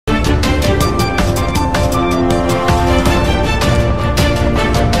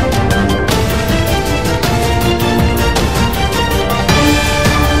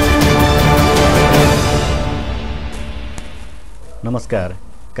नमस्कार।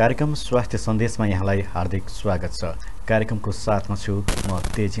 कार्यक्रम स्वास्थ्य सन्देशमा यहाँलाई हार्दिक स्वागत छ। कार्यक्रमको साथमा छु म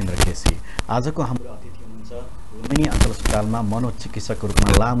तेजेन्द्र केसी। आजको हाम्रो अतिथि हुनुहुन्छ लुम्बिनी अञ्चल अस्पतालमा मनोचिकित्सकको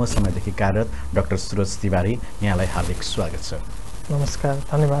रूपमा लामो समयदेखि कार्यरत डाक्टर सुरज तिवारी। यहाँलाई हार्दिक स्वागत छ। नमस्कार,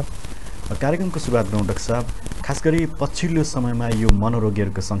 धन्यवाद। कार्यक्रमको सुरुवात गरौँ डाक्टर साहब। खास गरी पछिल्लो समयमा यो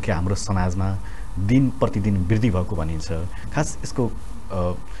मनोरोगीहरूको सङ्ख्या हाम्रो समाजमा दिन प्रतिदिन वृद्धि भएको भनिन्छ। खास यसको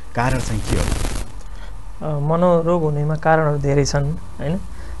कारण चाहिँ के हो? मनोरोग हुनेमा कारणहरू धेरै छन् हैन।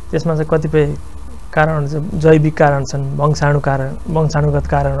 त्यसमा चाहिँ कतिपय कारणहरू चाहिँ जैविक कारण छन्, वंशाणुगत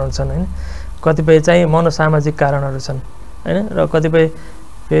कारणहरू छन् हैन। कतिपय चाहिँ मनोसामाजिक कारणहरू छन् हैन। र कतिपय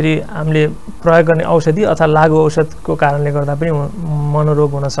फेरि हामीले प्रयोग गर्ने औषधि अथवा लागु औषधको कारणले गर्दा पनि मनोरोग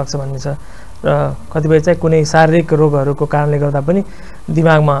हुन सक्छ भन्ने छ। र कतिपय चाहिँ कुनै शारीरिक रोगहरूको कारणले गर्दा पनि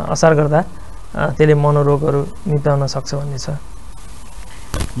दिमागमा असर गर्दा त्यसले मनोरोगहरू निम्त्याउन सक्छ भन्ने छ।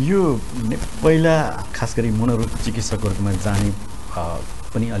 यो पहिला खास गरी मनोरोग चिकित्सकहरूमा जाने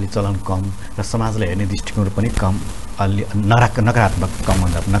पनि अलि चलन कम र समाजलाई हेर्ने दृष्टिकोण पनि कम, अलि नकारात्मक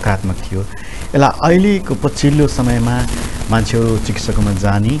कमभन्दा नकारात्मक थियो। यसलाई अहिलेको पछिल्लो समयमा मान्छेहरू चिकित्सकमा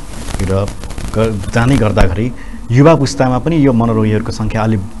जाने गर्दाखेरि युवा पुस्तामा पनि यो मनोरोगीहरूको सङ्ख्या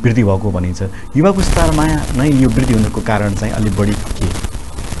अलि वृद्धि भएको भनिन्छ। युवा पुस्तामा नै यो वृद्धि हुनुको कारण चाहिँ अलि बढी के?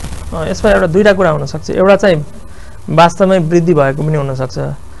 यसमा एउटा दुईवटा कुरा हुनसक्छ। एउटा चाहिँ वास्तवमै वृद्धि भएको पनि हुनसक्छ।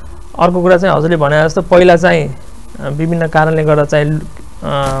 अर्को कुरा चाहिँ हजुरले भने जस्तो पहिला चाहिँ विभिन्न कारणले गर्दा चाहिँ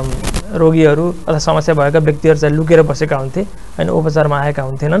रोगीहरू अथवा समस्या भएका व्यक्तिहरू चाहिँ लुकेर बसेका हुन्थे हैन, उपचारमा आएका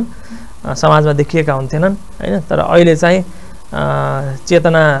हुन्थेनन्, समाजमा देखिएका हुन्थेनन् हैन। तर अहिले चाहिँ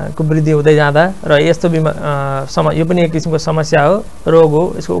चेतनाको वृद्धि हुँदै जाँदा र यस्तो यो पनि एक किसिमको समस्या हो, रोग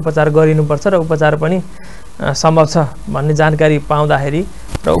हो, यसको उपचार गरिनुपर्छ र उपचार पनि सम्भव छ भन्ने जानकारी पाउँदाखेरि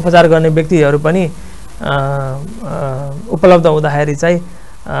र उपचार गर्ने व्यक्तिहरू पनि उपलब्ध हुँदाखेरि चाहिँ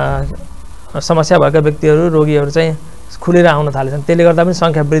समस्या भएका व्यक्तिहरू, रोगीहरू चाहिँ खुलेर आउन थालेछन्। त्यसले गर्दा पनि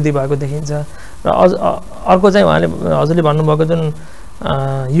सङ्ख्या वृद्धि भएको देखिन्छ। र अर्को चाहिँ हजुरले भन्नुभएको जुन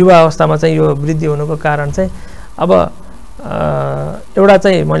युवा अवस्थामा चाहिँ यो वृद्धि हुनुको कारण चाहिँ अब एउटा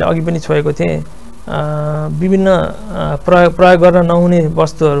चाहिँ मैले अघि पनि छोएको थिएँ, विभिन्न प्रयोग गर्न नहुने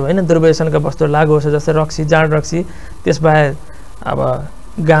वस्तुहरू हैन, दुर्व्यसनका वस्तुहरू लागु औषध जस्तै रक्सी, जाँड रक्सी, त्यसबाहेक अब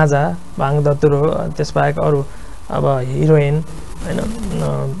गाँजा, भाङ धतुरो, त्यसबाहेक अरू अब हिरोइन हैन,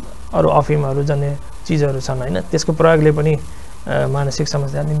 अरू अफिमहरू जन्य चिजहरू छन् हैन। त्यसको प्रयोगले पनि मानसिक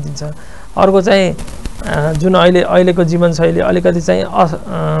समस्या निम्तिन्छ। अर्को चाहिँ जुन अहिलेको जीवनशैली अलिकति चाहिँ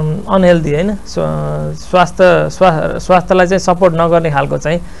अनहेल्दी हैन, स्वास्थ्यलाई चाहिँ सपोर्ट नगर्ने खालको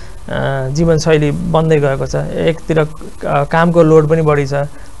चाहिँ जीवनशैली बन्दै गएको छ। एकतिर कामको लोड पनि बढी छ,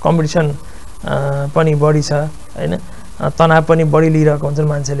 कम्पिटिसन पनि बढी छ हैन, तनाव पनि बढी लिइरहेको हुन्छन्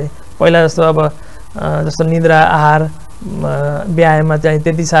मान्छेले। पहिला जस्तो अब जस्तो निद्रा, आहार, व्यायाममा चाहिँ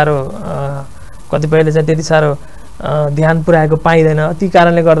त्यति साह्रो कतिपयले चाहिँ त्यति साह्रो ध्यान पुर्याएको पाइँदैन। ती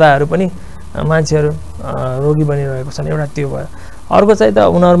कारणले गर्दाहरू पनि मान्छेहरू रोगी बनिरहेको छन्। एउटा त्यो भयो। अर्को चाहिँ त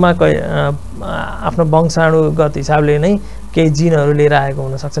उनीहरूमा आफ्नो वंशाणुगत हिसाबले नै केही जिनहरू लिएर आएको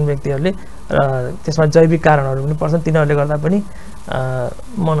हुन सक्छन् व्यक्तिहरूले, र त्यसमा जैविक कारणहरू पनि पर्छन्। तिनीहरूले गर्दा पनि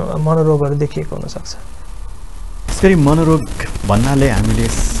मनोरोगहरू देखिएको हुनसक्छ। त्यसरी मनोरोग भन्नाले हामीले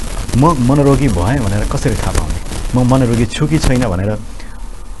म मनोरोगी भएँ भनेर कसरी थाहा पाउने? म मनोरोगी छु कि छैन भनेर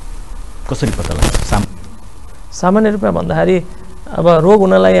कसरी पत्ता लाग्छ? सामान्य रूपमा भन्दाखेरि अब रोग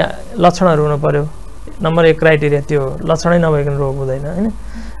हुनलाई लक्षणहरू हुनु पर्यो। नम्बर 1 क्राइटेरिया त्यो, लक्षणै नभइकन रोग हुँदैन हैन।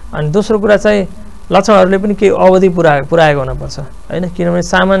 अनि दोस्रो कुरा चाहिँ लक्षणहरूले पनि केही अवधि पुऱ्याएको हुनुपर्छ हैन। किनभने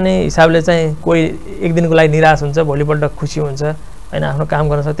सामान्य हिसाबले चाहिँ कोही एक दिनको लागि निराश हुन्छ, भोलिपल्ट खुसी हुन्छ हैन, आफ्नो काम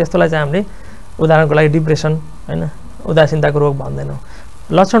गर्न सक्छ। त्यस्तोलाई चाहिँ हामीले उदाहरणको लागि डिप्रेसन हैन, उदासीनताको रोग भन्दैनौँ।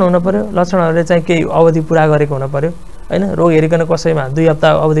 लक्षण हुनु पर्यो, लक्षणहरूले चाहिँ केही अवधि पुरा गरेको हुनु पर्यो हैन। रोग हेरिकन कसैमा 2 हप्ता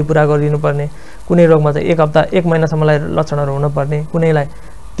अवधि पुरा गरिदिनुपर्ने, कुनै रोगमा चाहिँ 1 हप्ता 1 महिनासम्मलाई लक्षणहरू हुनुपर्ने, कुनैलाई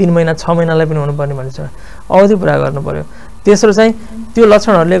 3 महिना 6 महिनालाई पनि हुनुपर्ने भन्ने छ। अवधि पुरा गर्नु पर्यो। तेस्रो चाहिँ त्यो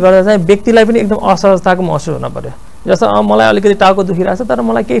लक्षणहरूले गर्दा चाहिँ व्यक्तिलाई पनि एकदम असहजताको महसुस हुन पर्यो। जस्तो मलाई अलिकति टाउको दुखिरहेको छ तर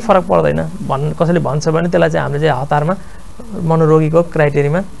मलाई केही फरक पर्दैन कसैले भन्छ भने त्यसलाई चाहिँ हामीले चाहिँ हतारमा मनोरोगीको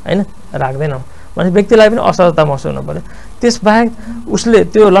क्राइटेरियामा हैन राख्दैनौँ। भने व्यक्तिलाई पनि असहजता महसुस हुन पर्यो। त्यसबाहेक उसले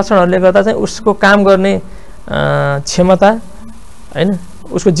त्यो लक्षणहरूले गर्दा चाहिँ उसको काम गर्ने क्षमता हैन,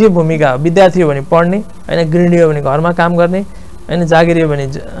 उसको जे भूमिका हो, विद्यार्थी हो भने पढ्ने हैन, गृहिणी हो भने घरमा काम गर्ने हैन, जागिरी हो भने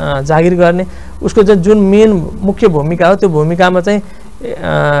जागिर गर्ने, उसको जुन मेन मुख्य भूमिका हो त्यो भूमिकामा चाहिँ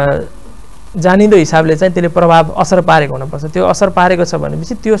जानिदो हिसाबले चाहिँ त्यसले प्रभाव असर पारेको हुनुपर्छ। त्यो असर पारेको छ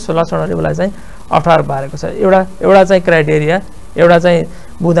भनेपछि त्यो लक्षणहरूले उसलाई चाहिँ अप्ठ्यारो पारेको छ। एउटा चाहिँ क्राइटेरिया, एउटा चाहिँ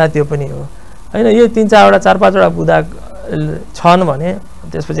बुधा त्यो पनि हो हैन। यो 3-4 वटा 4-5 वटा बुधा छन् भने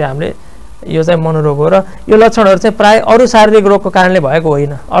त्यसपछि हामीले यो चाहिँ मनोरोग हो र यो लक्षणहरू चाहिँ प्राय अरू शारीरिक रोगको कारणले भएको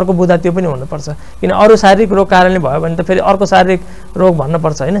होइन। अर्को बुझ्दा त्यो पनि हुनुपर्छ, किन अरू शारीरिक रोग कारणले भयो भने त फेरि अर्को शारीरिक रोग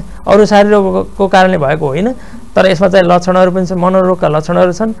भन्नुपर्छ होइन। अरू शारीरिक रोगको कारणले भएको होइन, तर यसमा चाहिँ लक्षणहरू पनि छ, मनोरोगका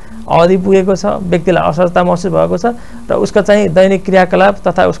लक्षणहरू छन्, अवधि पुगेको छ, व्यक्तिलाई असहजता महसुस भएको छ र उसको चाहिँ दैनिक क्रियाकलाप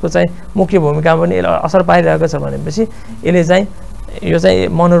तथा उसको चाहिँ मुख्य भूमिकामा पनि यसले असर पारिरहेको छ भनेपछि यसले चाहिँ यो चाहिँ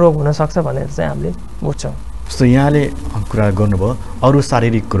मनोरोग हुनसक्छ भनेर चाहिँ हामीले बुझ्छौँ। जस्तो यहाँले कुरा गर्नुभयो अरू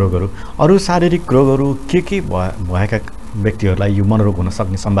शारीरिक रोगहरू के भएका व्यक्तिहरूलाई यो मनोरोग हुन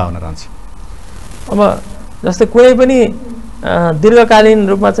सक्ने सम्भावना रहन्छ? अब जस्तै कुनै पनि दीर्घकालीन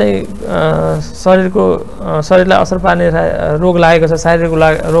रूपमा चाहिँ शरीरलाई असर पार्ने रोग लागेको छ, शारीरिक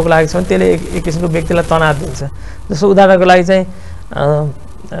रोग लागेको छ भने त्यसले एक किसिमको व्यक्तिलाई तनाव दिन्छ। जस्तो उदाहरणको लागि चाहिँ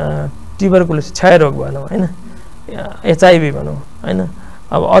ट्युबरकुलोसिस क्षयरोग भनौँ होइन, HIV भनौँ होइन,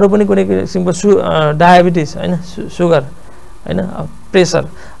 अब अरू पनि कुनै किसिमको डायबिटिस होइन, सुगर होइन, प्रेसर,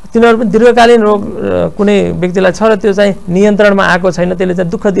 तिनीहरू पनि दीर्घकालीन रोग कुनै व्यक्तिलाई छ र त्यो चाहिँ नियन्त्रणमा आएको छैन, त्यसले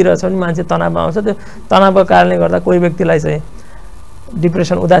चाहिँ दुःख दिइरहेछ भने मान्छे तनावमा आउँछ। त्यो तनावको कारणले गर्दा कोही व्यक्तिलाई चाहिँ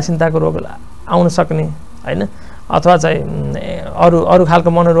डिप्रेसन उदासीनताको रोग आउन सक्ने होइन, अथवा चाहिँ अरू खालको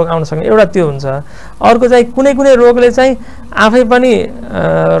मनोरोग आउन सक्ने एउटा त्यो हुन्छ। अर्को चाहिँ कुनै कुनै रोगले चाहिँ आफै पनि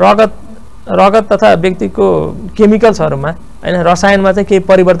रगत तथा व्यक्तिको केमिकल्सहरूमा होइन, रसायनमा चाहिँ केही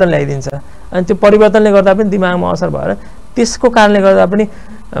परिवर्तन ल्याइदिन्छ अनि त्यो परिवर्तनले गर्दा पनि दिमागमा असर भएर त्यसको कारणले गर्दा पनि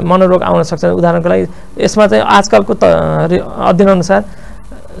मनोरोग आउन सक्छ। उदाहरणको लागि यसमा चाहिँ आजकलको अध्ययनअनुसार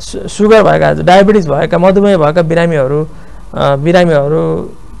सुगर भएका, डायबिटिज भएका, मधुमेह भएका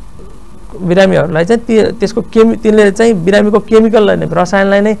बिरामीहरूलाई चाहिँ त्यसको तिनले चाहिँ बिरामीको केमिकललाई नै,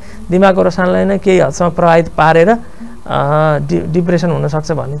 रसायनलाई नै, दिमागको रसायनलाई नै केही हदसम्म प्रभावित पारेर डिप्रेसन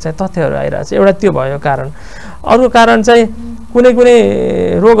हुनसक्छ भन्ने चाहिँ तथ्यहरू आइरहेको छ। एउटा त्यो भयो कारण। अर्को कारण चाहिँ कुनै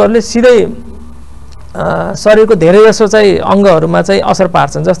रोगहरूले सिधै शरीरको धेरैजसो चाहिँ अङ्गहरूमा चाहिँ असर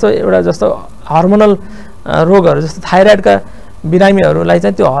पार्छन्। जस्तो हर्मोनल रोगहरू, जस्तो थाइरोइडका बिरामीहरूलाई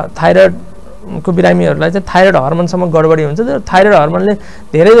चाहिँ त्यो थाइरोइडको बिरामीहरूलाई चाहिँ थाइरोइड हर्मोनसम्म गडबडी हुन्छ। त्यो थाइरोइड हर्मोनले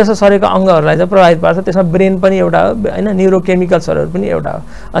धेरैजसो शरीरको अङ्गहरूलाई चाहिँ प्रभावित पार्छ। त्यसमा ब्रेन पनि एउटा हो होइन, न्युरोकेमिकल्सहरू पनि एउटा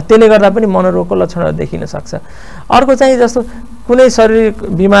हो। त्यसले गर्दा पनि मनोरोगको लक्षणहरू देखिन सक्छ। अर्को चाहिँ जस्तो कुनै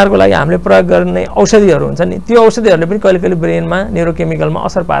शारीरिक बिमारको लागि हामीले प्रयोग गर्ने औषधिहरू हुन्छ नि, त्यो औषधिहरूले पनि कहिले कहिले ब्रेनमा, न्युरोकेमिकलमा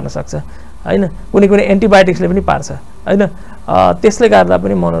असर पार्न सक्छ होइन। कुनै एन्टिबायोटिक्सले पनि पार्छ होइन। त्यसले गर्दा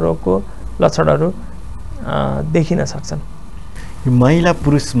पनि मनोरोगको लक्षणहरू देखिन सक्छन्। महिला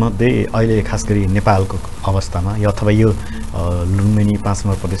पुरुषमध्ये अहिले खास गरी नेपालको अवस्थामा या अथवा यो लुम्बिनी 5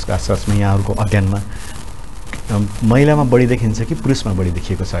 नम्बर प्रदेशको आसपासमा यहाँहरूको अध्ययनमा महिलामा बढी देखिन्छ कि पुरुषमा बढी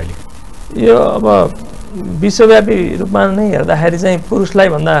देखिएको छ अहिले? यो अब विश्वव्यापी रूपमा नै हेर्दाखेरि चाहिँ पुरुषलाई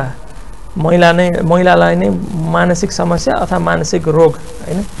भन्दा महिलालाई नै मानसिक समस्या अथवा मानसिक रोग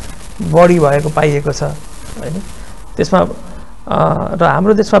होइन बढी भएको पाइएको छ होइन। त्यसमा र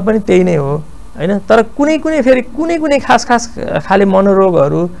हाम्रो देशमा पनि त्यही नै हो होइन। तर कुनै खास खाले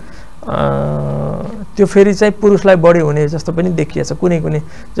मनोरोगहरू त्यो फेरि चाहिँ पुरुषलाई बढी हुने जस्तो पनि देखिएछ। कुनै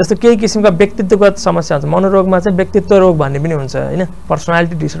जस्तो केही किसिमका व्यक्तित्वगत समस्या हुन्छ। मनोरोगमा चाहिँ व्यक्तित्व रोग भन्ने पनि हुन्छ होइन,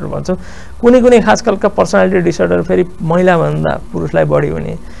 पर्सनालिटी डिसअर्डर भन्छौँ। कुनै खास खालका पर्सनालिटी डिसअर्डर फेरि महिलाभन्दा पुरुषलाई बढी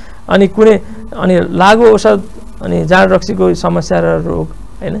हुने। अनि लागु औषध अनि जाँड रक्सीको समस्या र रोग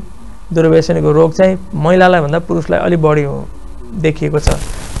होइन, दुर्व्यसनीको रोग चाहिँ महिलालाई भन्दा पुरुषलाई अलि बढी देखिएको छ।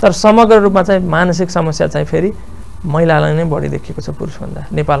 तर समग्र रूपमा चाहिँ मानसिक समस्या चाहिँ फेरि महिलालाई नै बढी देखिएको छ पुरुषभन्दा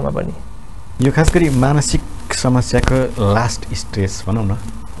नेपालमा पनि। यो खास गरी मानसिक समस्याको लास्ट स्टेज भनौँ न,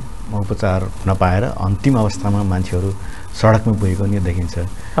 उपचार नपाएर अन्तिम अवस्थामा मान्छेहरू सडकमा पुगेको नि देखिन्छ।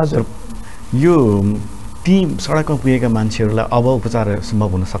 हजुर, यो ती सडकमा पुगेका मान्छेहरूलाई अब उपचार सम्भव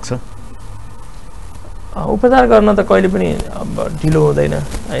हुन सक्छ? उपचार गर्न त कहिले पनि अब ढिलो हुँदैन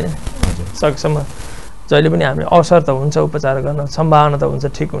होइन। सकेसम्म जहिले पनि हामीले अवसर त हुन्छ उपचार गर्न, सम्भावना त हुन्छ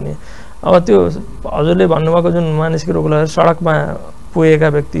ठिक हुने। अब त्यो हजुरले भन्नुभएको जुन मानसिक रोगलाई सडकमा पुगेका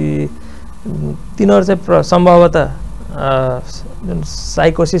व्यक्ति तिनीहरू चाहिँ सम्भवतः जुन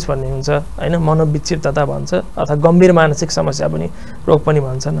साइकोसिस भन्ने हुन्छ होइन, मनोविक्षिप्तता भन्छ अथवा गम्भीर मानसिक समस्या पनि रोग पनि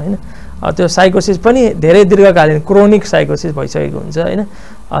भन्छन् होइन। त्यो साइकोसिस पनि धेरै दीर्घकालीन क्रोनिक साइकोसिस भइसकेको हुन्छ होइन।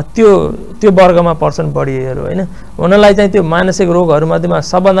 त्यो वर्गमा पर्छन् बढीहरू होइन। हुनलाई चाहिँ त्यो मानसिक रोगहरूमध्येमा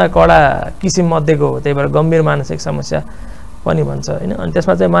सबभन्दा कडा किसिम मध्येको हो, त्यही भएर गम्भीर मानसिक समस्या पनि भन्छ होइन। अनि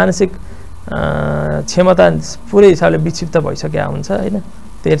त्यसमा चाहिँ मानसिक क्षमता पुरै हिसाबले विक्षिप्त भइसकेका हुन्छ होइन।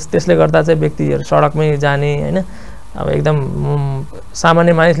 त्यसले गर्दा चाहिँ व्यक्तिहरू सडकमै जाने होइन, अब एकदम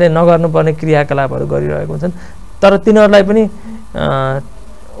सामान्य मानिसले नगर्नुपर्ने क्रियाकलापहरू गरिरहेको हुन्छन्। तर तिनीहरूलाई पनि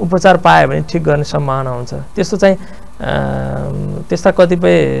उपचार पायो भने ठिक गर्ने सम्भावना हुन्छ। त्यस्ता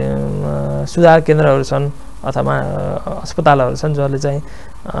कतिपय सुधार केन्द्रहरू छन् अथवा अस्पतालहरू छन् जसले चाहिँ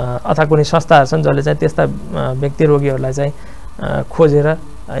अथवा कुनै संस्थाहरू छन् जसले चाहिँ त्यस्ता व्यक्ति रोगीहरूलाई चाहिँ खोजेर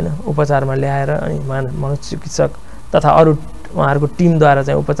हैन उपचारमा ल्याएर अनि मनोचिकित्सक तथा अरू उहाँहरूको टिमद्वारा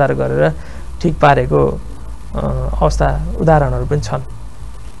चाहिँ उपचार गरेर ठिक पारेको अवस्था उदाहरणहरू पनि छन्।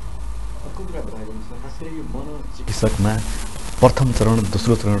 चिकित्सकमा प्रथम चरण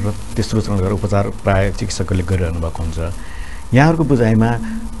दोस्रो चरण र तेस्रो चरण गरेर उपचार प्राय चिकित्सकहरूले गरिरहनु भएको हुन्छ। यहाँहरूको बुझाइमा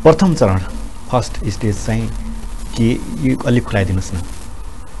प्रथम चरण फर्स्ट स्टेज चाहिँ के यो अलिक खुलाइदिनुहोस् न।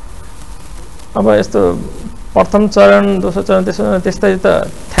 अब यस्तो प्रथम चरण दोस्रो चरण त्यस्तै त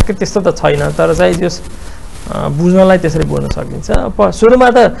ठ्याक्कै त्यस्तो त छैन, तर चाहिँ जस बुझ्नलाई त्यसरी बुझ्न सकिन्छ। सुरुमा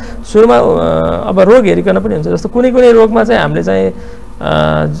अब रोग हेरिकन पनि हुन्छ। जस्तो कुनै रोगमा चाहिँ हामीले चाहिँ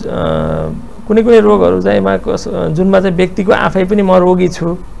कुनै रोगहरू चाहिँ जुनमा चाहिँ व्यक्तिको आफै पनि म रोगी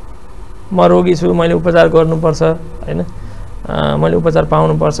छु, मैले उपचार गर्नुपर्छ हैन, मैले उपचार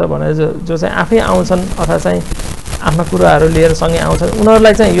पाउनुपर्छ भनेर जो चाहिँ आफै आउँछन् अथवा चाहिँ आफ्ना कुराहरू लिएर सँगै आउँछन्,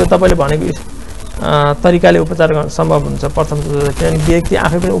 उनीहरूलाई चाहिँ यो तपाईँले भनेको तरिकाले उपचार गर्न सम्भव हुन्छ प्रथम। किनभने व्यक्ति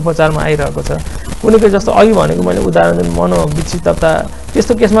आफै पनि उपचारमा आइरहेको छ। कुनैको जस्तो अघि भनेको मैले उदाहरण जुन मनोविक्षिप्तता,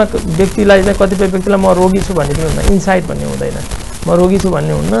 त्यस्तो केसमा व्यक्तिलाई चाहिँ कतिपय व्यक्तिलाई म रोगी छु भन्ने पनि हुन्न, इन्साइट भन्ने हुँदैन, म रोगी छु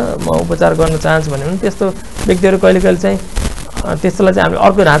भन्ने हुन्न, म उपचार गर्न चाहन्छु भन्ने हुन्न। त्यस्तो व्यक्तिहरू कहिले चाहिँ त्यसलाई चाहिँ हामीले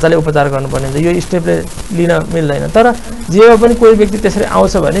अर्को ढाँचाले उपचार गर्नुपर्ने हुन्छ, यो स्टेपले लिन मिल्दैन। तर जेमा पनि कोही व्यक्ति त्यसरी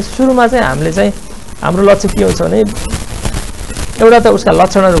आउँछ भने सुरुमा चाहिँ हामीले चाहिँ हाम्रो लक्ष्य के हुन्छ भने एउटा त उसका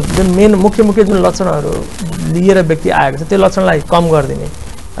लक्षणहरू जुन मेन मुख्य जुन लक्षणहरू लिएर व्यक्ति आएको छ त्यो लक्षणलाई कम गरिदिने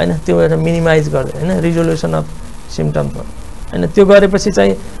हैन, त्यो एउटा मिनिमाइज गर्दै हैन, रिजोल्युसन अफ सिम्पटम्स हैन। त्यो गरेपछि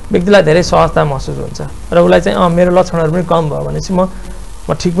चाहिँ व्यक्तिलाई धेरै सहजता महसुस हुन्छ र उसलाई चाहिँ मेरो लक्षणहरू पनि कम भयो भनेपछि म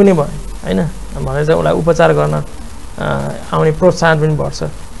ठिक पनि भएँ हैन भनेर चाहिँ उसलाई उपचार गर्न आउने प्रोत्साहन पनि बढ्छ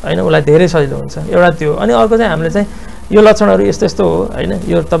हैन, उसलाई धेरै सजिलो हुन्छ। एउटा त्यो। अनि अर्को चाहिँ हामीले चाहिँ यो लक्षणहरू यस्तो हो हैन,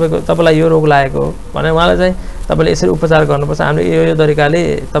 यो तपाईँलाई यो रोग लागेको हो भने उहाँलाई चाहिँ तपाईँले यसरी उपचार गर्नुपर्छ, हामीले यो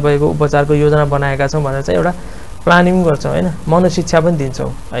तरिकाले तपाईँको उपचारको योजना बनाएका छौँ भनेर चाहिँ एउटा प्लानिङ गर्छौँ हैन, मनोशिक्षा पनि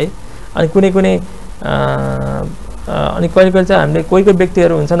दिन्छौँ है। अनि कुनै अनि कहिले चाहिँ हामीले कोही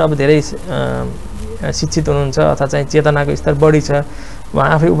व्यक्तिहरू हुन्छन् अब धेरै शिक्षित हुनुहुन्छ अथवा चाहिँ चेतनाको स्तर बढी छ, उहाँ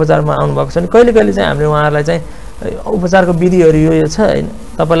आफै उपचारमा आउनुभएको छ। अनि कहिले चाहिँ हामीले उहाँहरूलाई चाहिँ उपचारको विधिहरू यो छ हैन,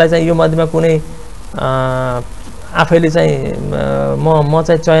 तपाईँलाई चाहिँ यो मध्येमा कुनै आफैले चाहिँ म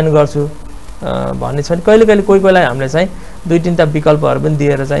चाहिँ चयन गर्छु भन्ने छ भने कहिले कोहीलाई हामीले चाहिँ 2-3टा विकल्पहरू पनि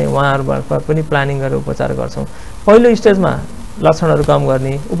दिएर चाहिँ उहाँहरूबाट पनि प्लानिङ गरेर उपचार गर्छौँ। पहिलो स्टेजमा लक्षणहरू कम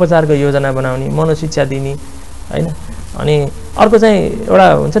गर्ने, उपचारको योजना बनाउने, मनोशिक्षा दिने हैन। अनि अर्को चाहिँ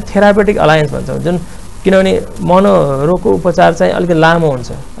एउटा हुन्छ थेरापेटिक अलायन्स भन्छौँ, जुन किनभने मनोरोगको उपचार चाहिँ अलिकति लामो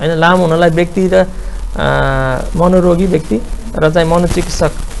हुन्छ हैन। लामो हुनलाई व्यक्ति र मनोरोगी व्यक्ति र चाहिँ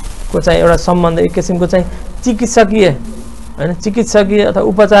मनोचिकित्सकको चाहिँ एउटा सम्बन्ध एक किसिमको चाहिँ चिकित्सकीय हैन, चिकित्सकीय अथवा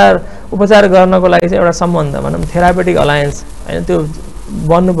उपचार गर्नको लागि चाहिँ एउटा सम्बन्ध भनौँ थेरापेटिक अलायन्स हैन, त्यो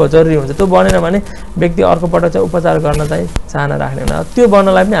बन्नु जरुरी हुन्छ। त्यो बनेन भने व्यक्ति अर्कोपल्ट चाहिँ उपचार गर्न चाहिँ चाहना राख्ने हुँदैन। त्यो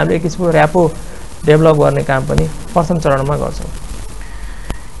बन्नलाई पनि हामीले एक किसिमको र्यापो डेभलप गर्ने काम पनि प्रथम चरणमा गर्छौँ।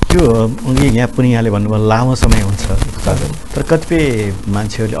 यो अघि यहाँ पनि यहाँले भन्नुभयो लामो समय हुन्छ उपचार, तर कतिपय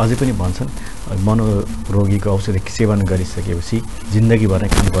मान्छेहरूले अझै पनि भन्छन् मनोरोगीको औषधि सेवन गरिसकेपछि जिन्दगीभर नै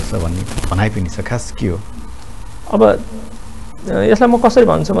खानुपर्छ भन्ने भनाइ पनि छ, खास के हो? अब यसलाई म कसरी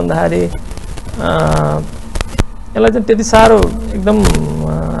भन्छु भन्दाखेरि यसलाई चाहिँ त्यति साह्रो एकदम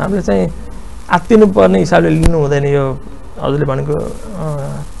हामीले चाहिँ आत्तिनुपर्ने हिसाबले लिनु हुँदैन यो हजुरले भनेको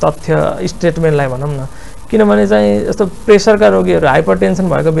तथ्य स्टेटमेन्टलाई भनौँ न। किनभने चाहिँ यस्तो प्रेसरका रोगीहरू, हाइपरटेन्सन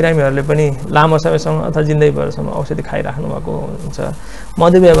भएको बिरामीहरूले पनि लामो समयसम्म अथवा जिन्दगीभरसम्म औषधि खाइराख्नु भएको हुन्छ।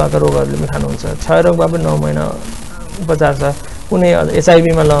 मधुमेह भएको रोगहरूले पनि खानुहुन्छ, क्षयरोगमा पनि 9 महिना उपचार छ, कुनै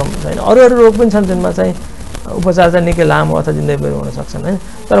एचआइभीमा छैन, अरू रोग पनि छन् जुनमा चाहिँ उपचार चाहिँ निकै लामो अथवा जिन्दगीभर हुन सक्छन् हैन।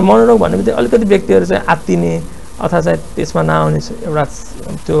 तर मनोरोग भन्ने बित्तिकै अलिकति व्यक्तिहरू चाहिँ आत्तिने अथवा चाहिँ त्यसमा नआउने एउटा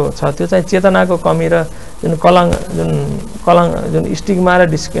त्यो छ, त्यो चाहिँ चेतनाको कमी र जुन स्टिग्मा र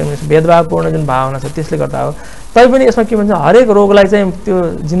डिस्क्रिमिनेसन भेदभावपूर्ण जुन भावना छ त्यसले गर्दा हो। तैपनि यसमा के भन्छ, हरेक रोगलाई चाहिँ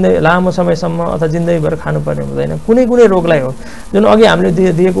त्यो जिन्दगी लामो समयसम्म अथवा जिन्दगीभर खानुपर्ने हुँदैन, कुनै रोगलाई हो। जुन अघि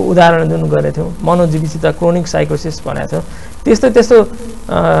हामीले दिएको उदाहरण जुन गरेको थियौँ मनोविक्षिप्तता क्रोनिक साइकोसिस भनेको थियो, त्यस्तो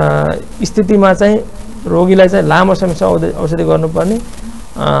स्थितिमा चाहिँ रोगीलाई चाहिँ लामो समयसम्म औषधि गर्नुपर्ने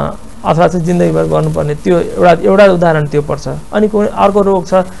अथवा चाहिँ जिन्दगीभर गर्नुपर्ने, त्यो एउटा उदाहरण त्यो पर्छ। अनि अर्को रोग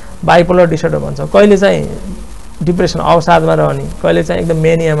छ बाइपोलर डिसअर्डर भन्छ, कहिले चाहिँ डिप्रेसन अवसादमा रहने, कहिले चाहिँ एकदम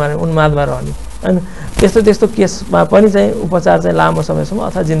मेनियामा उन्मादमा रहने हैन। त्यस्तो केसमा पनि चाहिँ उपचार चाहिँ लामो समयसम्म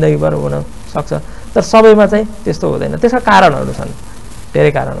अथवा जिन्दगीभर हुन सक्छ, तर सबैमा चाहिँ त्यस्तो हुँदैन। त्यसका कारणहरू छन्,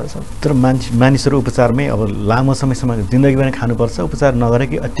 धेरै कारणहरू छन्। तर मानिसहरू उपचारमै अब लामो समयसम्म जिन्दगीभर खानुपर्छ, उपचार नगरे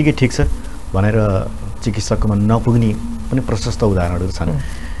कि अत्तिकै ठिक छ भनेर चिकित्सकमा नपुग्ने पनि प्रशस्त उदाहरणहरू छन्।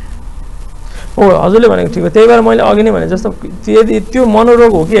 हो, हजुरले भनेको ठिक हो। त्यही भएर मैले अघि नै भने जस्तो यदि त्यो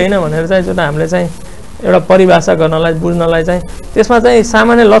मनोरोग हो कि होइन भनेर चाहिँ जुन हामीले चाहिँ एउटा परिभाषा गर्नलाई बुझ्नलाई चाहिँ त्यसमा चाहिँ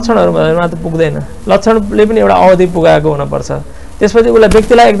सामान्य लक्षणहरूमा मात्र पुग्दैन लक्षणले पनि एउटा अवधि पुगाएको हुनुपर्छ त्यसपछि उसलाई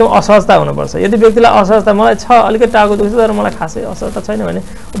व्यक्तिलाई एकदम असहजता हुनुपर्छ यदि व्यक्तिलाई असहजता मलाई छ अलिकति टाउको दुख्छ तर मलाई खासै असहजता छैन भने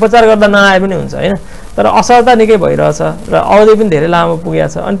उपचार गर्दा नआए पनि हुन्छ हैन तर असहजता निकै भइरहेछ र अवधि पनि धेरै लामो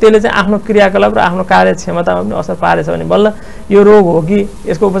पुगेको छ अनि त्यसले चाहिँ आफ्नो क्रियाकलाप र आफ्नो कार्यक्षमतामा पनि असर पारेछ भने बल्ल यो रोग हो कि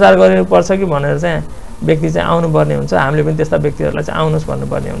यसको उपचार गरिनुपर्छ कि भनेर चाहिँ व्यक्ति चाहिँ आउनुपर्ने हुन्छ हामीले पनि त्यस्ता व्यक्तिहरूलाई चाहिँ आउनुहोस्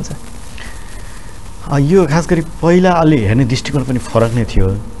भन्नुपर्ने हुन्छ यो खास गरी पहिला अलि हेर्ने दृष्टिकोण पनि फरक नै थियो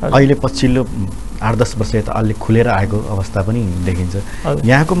अहिले पछिल्लो 8-10 वर्ष त अलि खुलेर आएको अवस्था पनि देखिन्छ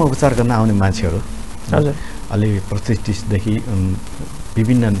यहाँकोमा उपचार गर्न आउने मान्छेहरू हजुर अलि प्रतिष्ठितदेखि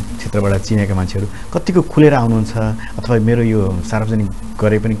विभिन्न क्षेत्रबाट चिनेका मान्छेहरू कतिको खुलेर आउनुहुन्छ अथवा मेरो यो सार्वजनिक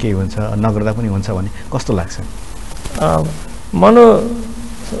गरे पनि केही हुन्छ नगर्दा पनि हुन्छ भने कस्तो लाग्छ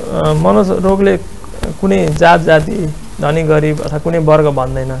मनोरोगले कुनै जात जाति धनी गरिब अथवा कुनै वर्ग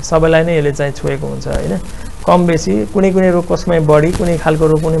भन्दैन सबैलाई नै यसले चाहिँ छोएको हुन्छ हैन कम बेसी कुनै रोग कसमै बढी कुनै खालको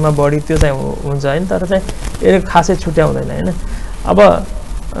रोग कुनैमा बढी त्यो चाहिँ हुन्छ हैन तर चाहिँ यसले खासै छुट्याउँदैन हैन अब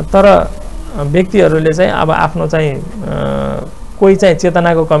तर व्यक्तिहरूले चाहिँ अब आफ्नो चाहिँ कोही चाहिँ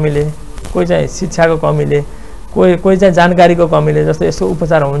चेतनाको कमीले कोही चाहिँ शिक्षाको कमीले कोही चाहिँ जानकारीको कमीले जस्तो यसको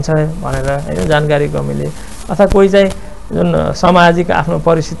उपचार हुन्छ भनेर हैन जानकारीको कमीले अथवा कोही चाहिँ जुन सामाजिक आफ्नो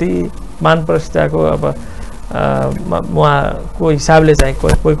परिस्थिति मान प्रतिष्ठाको अब उहाँको हिसाबले चाहिँ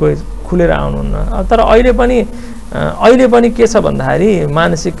कोही खुलेर आउनुहुन्न तर अहिले पनि के छ भन्दाखेरि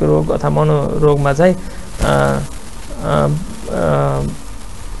मानसिक रोग अथवा मनोरोगमा चाहिँ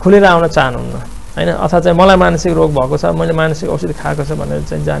खुलेर आउन चाहनुहुन्न हैन अथवा चाहिँ मलाई मानसिक रोग भएको छ मैले मानसिक औषधि खाएको छ भनेर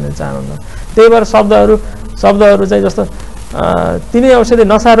चाहिँ जान्न चाहनुहुन्न त्यही भएर शब्दहरू चाहिँ जस्तो तिनै औषधि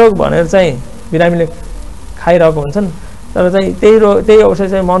नशा रोग भनेर चाहिँ बिरामीले खाइरहेको हुन्छन् तर चाहिँ त्यही औषधि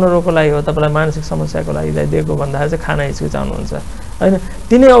चाहिँ मनोरोगको लागि हो तपाईलाई मानसिक समस्याको लागि चाहिँ दिएको भन्दाखेरि चाहिँ खान हिचकिचाउनुहुन्छ हैन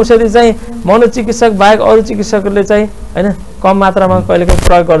तिनै औषधि चाहिँ मनोचिकित्सक बाहेक अरू चिकित्सकहरूले चाहिँ हैन कम मात्रामा कहिलेकाहीँ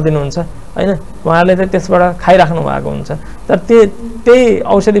प्रयोग गरिदिनुहुन्छ हैन उहाँहरूले चाहिँ त्यसबाट खाइराख्नु भएको हुन्छ तर त्यही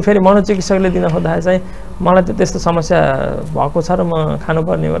औषधि फेरि मनोचिकित्सकले दिन खोज्दाखेरि चाहिँ मलाई त त्यस्तो समस्या भएको छ र म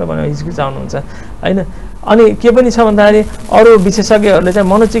खानुपर्ने हो र भनेर हिचकिचाउनुहुन्छ हैन अनि के पनि छ भन्दाखेरि अरू विशेषज्ञहरूले चाहिँ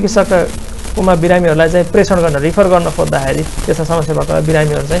मनोचिकित्सककोमा बिरामीहरूलाई चाहिँ प्रेषण गर्न रिफर गर्न खोज्दाखेरि त्यस्ता समस्या भएको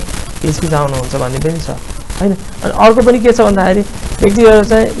बिरामीहरू चाहिँ हिचकिचाउनुहुन्छ भन्ने पनि छ हैन अनि अर्को पनि के छ भन्दाखेरि व्यक्तिहरू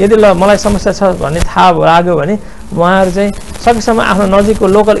चाहिँ यदि ल मलाई समस्या छ भन्ने थाहा लाग्यो भने उहाँहरू चाहिँ सकेसम्म आफ्नो नजिकको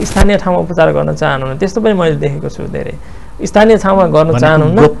लोकल स्थानीय ठाउँमा उपचार गर्न चाहनुहुन्न त्यस्तो पनि मैले देखेको छु धेरै स्थानीय ठाउँमा गर्न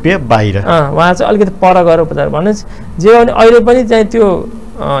चाहनुहुन्न गोप्य बाहिर उहाँ चाहिँ अलिकति पर गएर उपचार भने जे भने अहिले पनि चाहिँ त्यो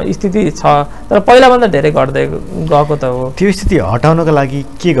स्थिति छ तर पहिलाभन्दा धेरै घट्दै गएको त हो त्यो स्थिति हटाउनको लागि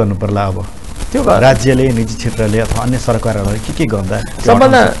के गर्नु पर्ला अब त्यो राज्यले निजी क्षेत्रले अथवा अन्य सरकारहरूले के गर्दा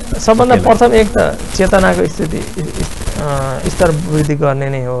सबभन्दा प्रथम एक त चेतनाको स्तर वृद्धि गर्ने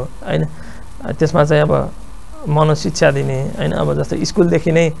नै हो हैन त्यसमा चाहिँ अब मनोशिक्षा दिने हैन अब जस्तो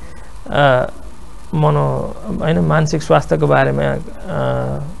स्कुलदेखि नै मानसिक स्वास्थ्यको बारेमा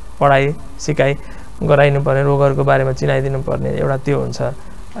पढाइ सिकाइ गराइनु पर्ने रोगहरूको बारेमा चिनाइदिनु पर्ने एउटा त्यो हुन्छ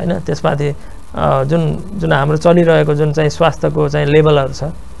हैन त्यसमाथि जुन हाम्रो चलिरहेको जुन चाहिँ स्वास्थ्यको चाहिँ लेभलहरू छ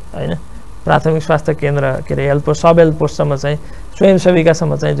हैन प्राथमिक स्वास्थ्य केन्द्र के अरे हेल्थ पोस्ट सब हेल्थ पोस्टसम्म चाहिँ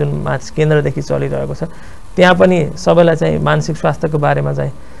स्वयंसेविकासम्म चाहिँ जुन केन्द्रदेखि चलिरहेको छ त्यहाँ पनि सबैलाई चाहिँ मानसिक स्वास्थ्यको बारेमा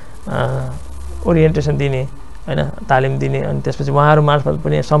चाहिँ ओरिएन्टेसन दिने हैन तालिम दिने अनि त्यसपछि उहाँहरू मार्फत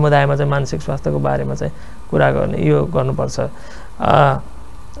पनि समुदायमा चाहिँ मानसिक स्वास्थ्यको बारेमा चाहिँ कुरा गर्ने यो गर्नुपर्छ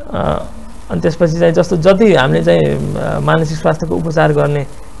अनि त्यसपछि चाहिँ जस्तो जति हामीले चाहिँ मानसिक स्वास्थ्यको उपचार गर्ने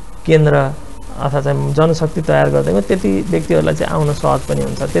केन्द्र अथवा चाहिँ जनशक्ति तयार गर्दैमा त्यति व्यक्तिहरूलाई चाहिँ आउन सहज पनि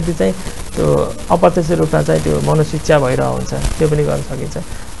हुन्छ त्यति चाहिँ त्यो अप्रत्यक्ष रूपमा चाहिँ त्यो मनोशिक्षा भइरहेको हुन्छ त्यो पनि गर्न सकिन्छ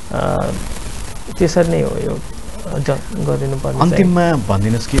त्यसरी नै हो यो गरिदिनुपर्ने अन्तिममा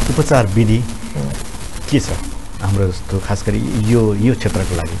भनिदिनुहोस् कि उपचार विधि के छ हाम्रो जस्तो खास गरी यो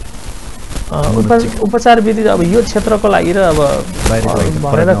क्षेत्रको लागि उपचार विधि अब यो क्षेत्रको लागि र अब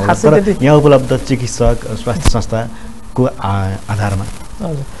भनेर खासै त्यति यहाँ उपलब्ध चिकित्सक स्वास्थ्य संस्थाको आधारमा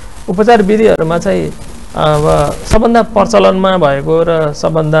हजुर उपचार विधिहरूमा चाहिँ अब सबभन्दा प्रचलनमा भएको र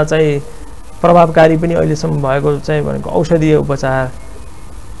सबभन्दा चाहिँ प्रभावकारी पनि अहिलेसम्म भएको चाहिँ भनेको औषधीय उपचार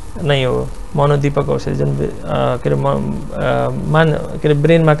नै हो मनोदीपक औषधि जुन के अरे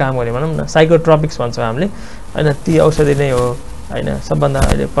ब्रेनमा काम गर्ने भनौँ न साइकोट्रोपिक्स भन्छौँ हामीले हैन ती औषधि नै हो हैन सबभन्दा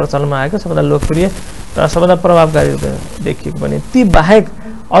अहिले प्रचलनमा आएको सबभन्दा लोकप्रिय र सबभन्दा प्रभावकारी देखिएको पनि ती बाहेक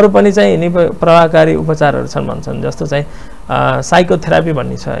अरू पनि चाहिँ प्रभावकारी उपचारहरू छन् भन्छन् जस्तो चाहिँ साइकोथेरापी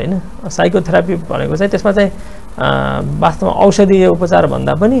भन्ने छ हैन साइकोथेरापी भनेको चाहिँ त्यसमा चाहिँ वास्तवमा औषधीय उपचार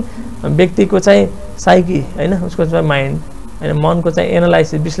भन्दा पनि व्यक्तिको चाहिँ साइकी हैन उसको चाहिँ माइन्ड हैन मनको चाहिँ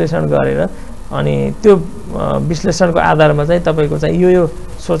एनालाइसिस विश्लेषण गरेर अनि त्यो विश्लेषणको आधारमा चाहिँ तपाईको चाहिँ यो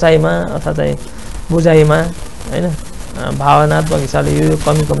सोचाइमा अथवा चाहिँ बुझाइमा हैन भावनात्मक हिसाबले यो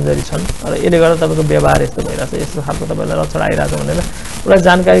कमी कमजोरी छन् र यसले गर्दा तपाईँको व्यवहार यस्तो भइरहेछ यस्तो खालको तपाईँलाई लक्षण आइरहेछ भनेर उसलाई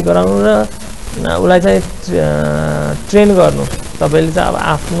जानकारी गराउनु र उसलाई चाहिँ ट्रेन गर्नु तपाईँले चाहिँ अब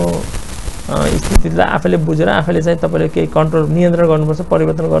आफ्नो स्थितिलाई आफैले बुझेर आफैले चाहिँ तपाईँले केही कन्ट्रोल नियन्त्रण गर्नुपर्छ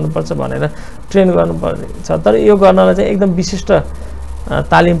परिवर्तन गर्नुपर्छ भनेर ट्रेन गर्नुपर्छ तर यो गर्नलाई चाहिँ एकदम विशिष्ट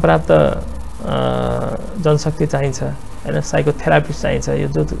तालिम प्राप्त जनशक्ति चाहिन्छ हैन साइकोथेरापिस्ट चाहिन्छ यो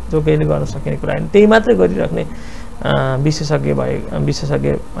जो कहिले गर्न सकिने कुरा हैन त्यही मात्रै गरिराख्ने विशेषज्ञ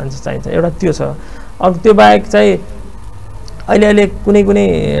मान्छे चाहिन्छ एउटा त्यो छ अब त्यो बाहेक चाहिँ अहिले कुनै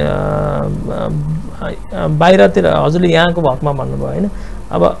बाहिरतिर हजुरले यहाँको हकमा भन्नुभयो हैन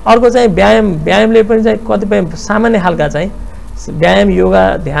अब अर्को चाहिँ व्यायामले पनि चाहिँ कतिपय सामान्य खालका चाहिँ व्यायाम योगा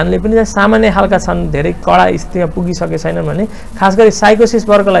ध्यानले पनि चाहिँ सामान्य खालका छन् धेरै कडा स्थितिमा पुगिसके छैनन् भने खास गरी साइकोसिस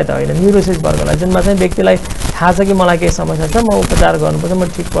वर्गलाई त होइन न्युरोसिस वर्गलाई जुनमा चाहिँ व्यक्तिलाई थाहा छ कि मलाई केही समस्या छ म उपचार गर्नुपर्छ म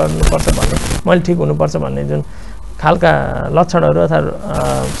ठिक गर्नुपर्छ भन्ने मैले ठिक हुनुपर्छ भन्ने जुन खालका लक्षणहरू अथवा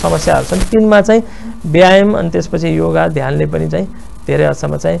समस्याहरू छन् तिनमा चाहिँ व्यायाम अनि त्यसपछि योगा ध्यानले पनि चाहिँ धेरै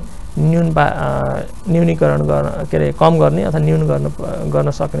हदसम्म चाहिँ न्यूनीकरण गर्न के अरे कम गर्ने अथवा न्यून गर्न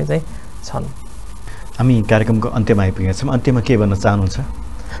सक्ने चाहिँ छन्। हामी कार्यक्रमको अन्त्यमा आइपुगेका छौँ अन्त्यमा के भन्न चाहनुहुन्छ?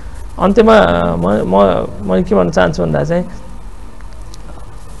 अन्त्यमा म के भन्न चाहन्छु भन्दा चाहिँ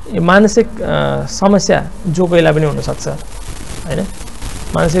मानसिक समस्या जो कोहीलाई पनि हुनसक्छ हैन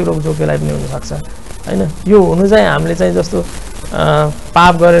मानसिक रोग जो कोहीलाई पनि हुनसक्छ हैन यो हुनु चाहिँ हामीले चाहिँ जस्तो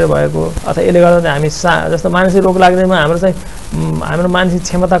पाप गरेर भएको अथवा यसले गर्दा चाहिँ हामी जस्तो मानसिक रोग लाग्दैमा हाम्रो मानसिक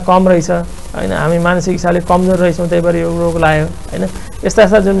क्षमता कम रहेछ हैन हामी मानसिक हिसाबले कमजोर रहेछौँ त्यही भएर यो रोग लाग्यो हैन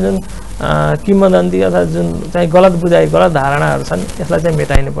यस्ता जुन किंवदन्ती अथवा जुन चाहिँ गलत बुझाइ गलत धारणाहरू छन् यसलाई चाहिँ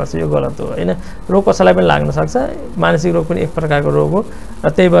मेटाइनुपर्छ यो गलत हो हैन रोग कसैलाई पनि लाग्न सक्छ मानसिक रोग पनि एक प्रकारको रोग हो र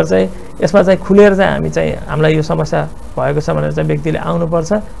त्यही भएर चाहिँ यसमा चाहिँ खुलेर चाहिँ हामी चाहिँ हामीलाई यो समस्या भएको छ भनेर चाहिँ व्यक्तिले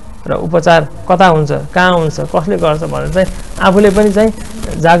आउनुपर्छ र उपचार कता हुन्छ कहाँ हुन्छ कसले गर्छ भनेर चाहिँ आफूले पनि चाहिँ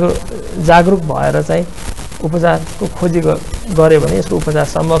जागरुक भएर चाहिँ उपचारको खोजी गऱ्यो भने यसको उपचार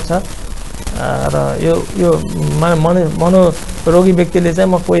सम्भव छ र यो मनोरोगी व्यक्तिले चाहिँ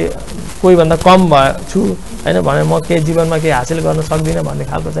म कोही भन्दा कम छु हैन भने म केही जीवनमा केही हासिल गर्न सक्दिनँ भन्ने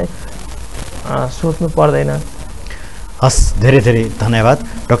खालको चाहिँ सोच्नु पर्दैन। हस् धेरै धेरै धन्यवाद।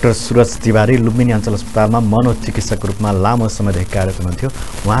 डाक्टर सुरज तिवारी लुम्बिनी अञ्चल अस्पतालमा मनोचिकित्सकको रूपमा लामो समयदेखि कार्यरत हुनुहुन्थ्यो।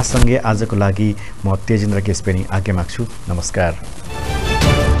 उहाँसँगै आजको लागि म तेजेन्द्र केसपेनी आज्ञा माग्छु। नमस्कार।